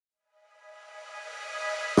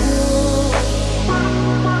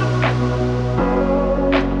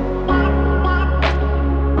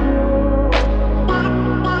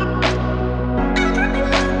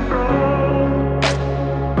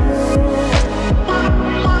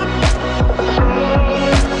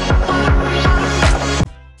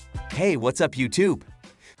Hey, what's up YouTube?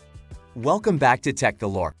 Welcome back to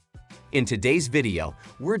TechGalore. In today's video,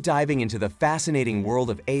 we're diving into the fascinating world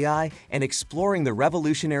of AI and exploring the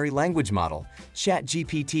revolutionary language model,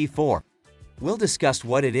 ChatGPT 4. We'll discuss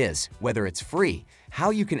what it is, whether it's free, how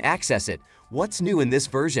you can access it, what's new in this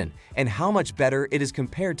version, and how much better it is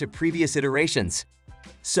compared to previous iterations.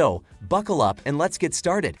 So, buckle up and let's get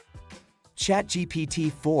started.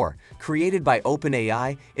 ChatGPT 4, created by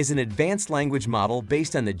OpenAI, is an advanced language model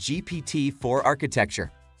based on the GPT-4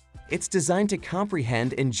 architecture. It's designed to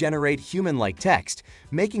comprehend and generate human-like text,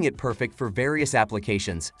 making it perfect for various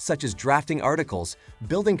applications such as drafting articles,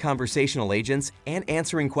 building conversational agents, and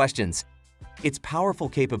answering questions. Its powerful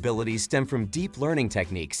capabilities stem from deep learning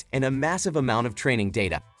techniques and a massive amount of training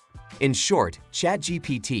data. In short,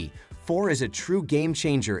 ChatGPT 4 is a true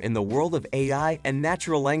game-changer in the world of AI and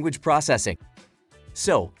natural language processing.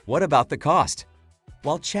 So, what about the cost?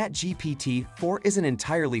 While ChatGPT 4 isn't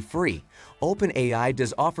entirely free, OpenAI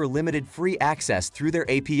does offer limited free access through their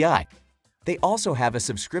API. They also have a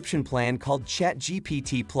subscription plan called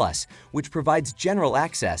ChatGPT Plus, which provides general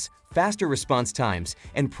access, faster response times,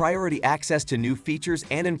 and priority access to new features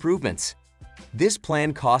and improvements. This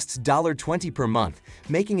plan costs $20 per month,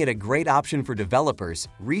 making it a great option for developers,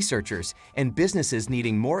 researchers, and businesses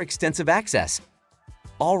needing more extensive access.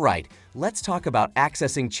 Alright, let's talk about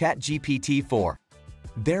accessing ChatGPT 4.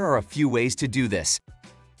 There are a few ways to do this.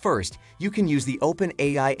 First, you can use the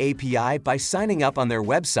OpenAI API by signing up on their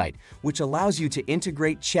website, which allows you to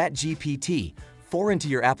integrate ChatGPT 4 into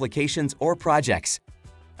your applications or projects.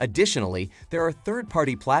 Additionally, there are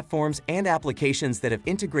third-party platforms and applications that have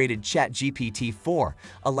integrated ChatGPT 4,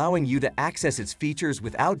 allowing you to access its features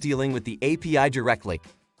without dealing with the API directly.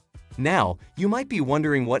 Now, you might be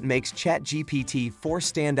wondering what makes ChatGPT 4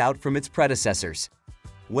 stand out from its predecessors.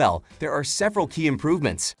 Well, there are several key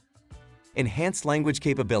improvements. Enhanced language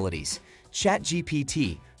capabilities.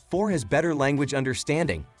 ChatGPT 4 has better language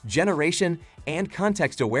understanding, generation, and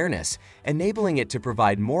context awareness, enabling it to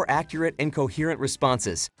provide more accurate and coherent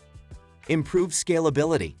responses. Improved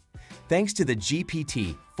scalability. Thanks to the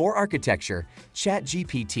GPT-4 architecture,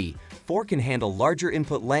 ChatGPT 4 can handle larger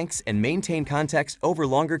input lengths and maintain context over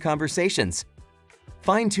longer conversations.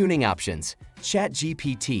 Fine-tuning options.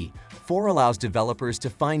 ChatGPT 4 allows developers to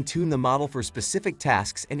fine-tune the model for specific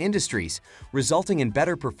tasks and industries, resulting in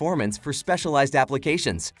better performance for specialized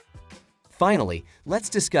applications. Finally, let's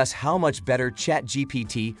discuss how much better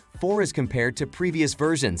ChatGPT 4 is compared to previous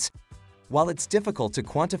versions. While it's difficult to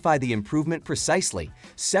quantify the improvement precisely,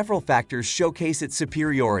 several factors showcase its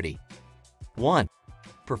superiority. 1.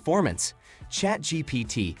 Performance.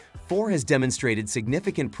 ChatGPT 4 has demonstrated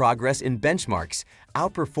significant progress in benchmarks,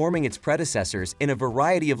 outperforming its predecessors in a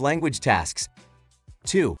variety of language tasks.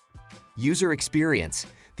 2. User experience.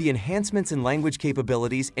 The enhancements in language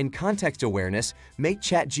capabilities and context awareness make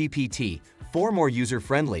ChatGPT 4 more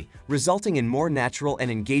user-friendly, resulting in more natural and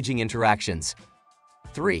engaging interactions.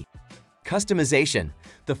 3. Customization.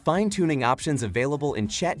 The fine-tuning options available in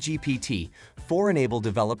ChatGPT 4 enable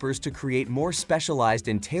developers to create more specialized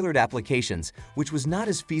and tailored applications, which was not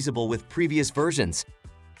as feasible with previous versions.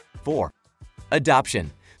 4.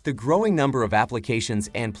 Adoption. The growing number of applications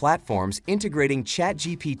and platforms integrating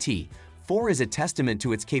ChatGPT 4 is a testament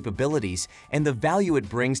to its capabilities and the value it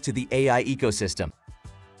brings to the AI ecosystem.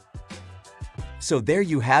 So there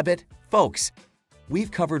you have it, folks. We've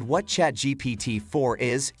covered what ChatGPT 4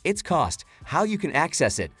 is, its cost, how you can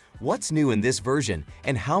access it, what's new in this version,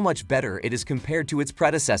 and how much better it is compared to its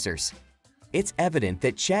predecessors. It's evident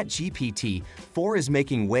that ChatGPT 4 is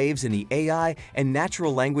making waves in the AI and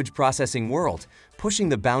natural language processing world, pushing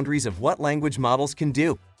the boundaries of what language models can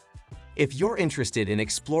do. If you're interested in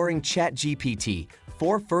exploring ChatGPT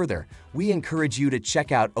 4 further, we encourage you to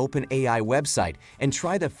check out OpenAI website and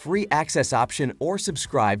try the free access option or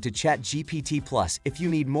subscribe to ChatGPT Plus if you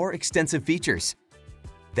need more extensive features.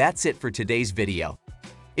 That's it for today's video.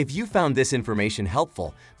 If you found this information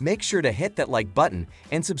helpful, make sure to hit that like button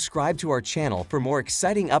and subscribe to our channel for more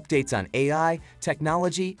exciting updates on AI,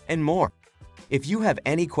 technology, and more. If you have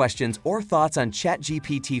any questions or thoughts on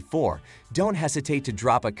ChatGPT 4, don't hesitate to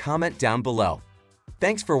drop a comment down below.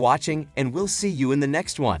 Thanks for watching, and we'll see you in the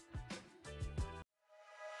next one.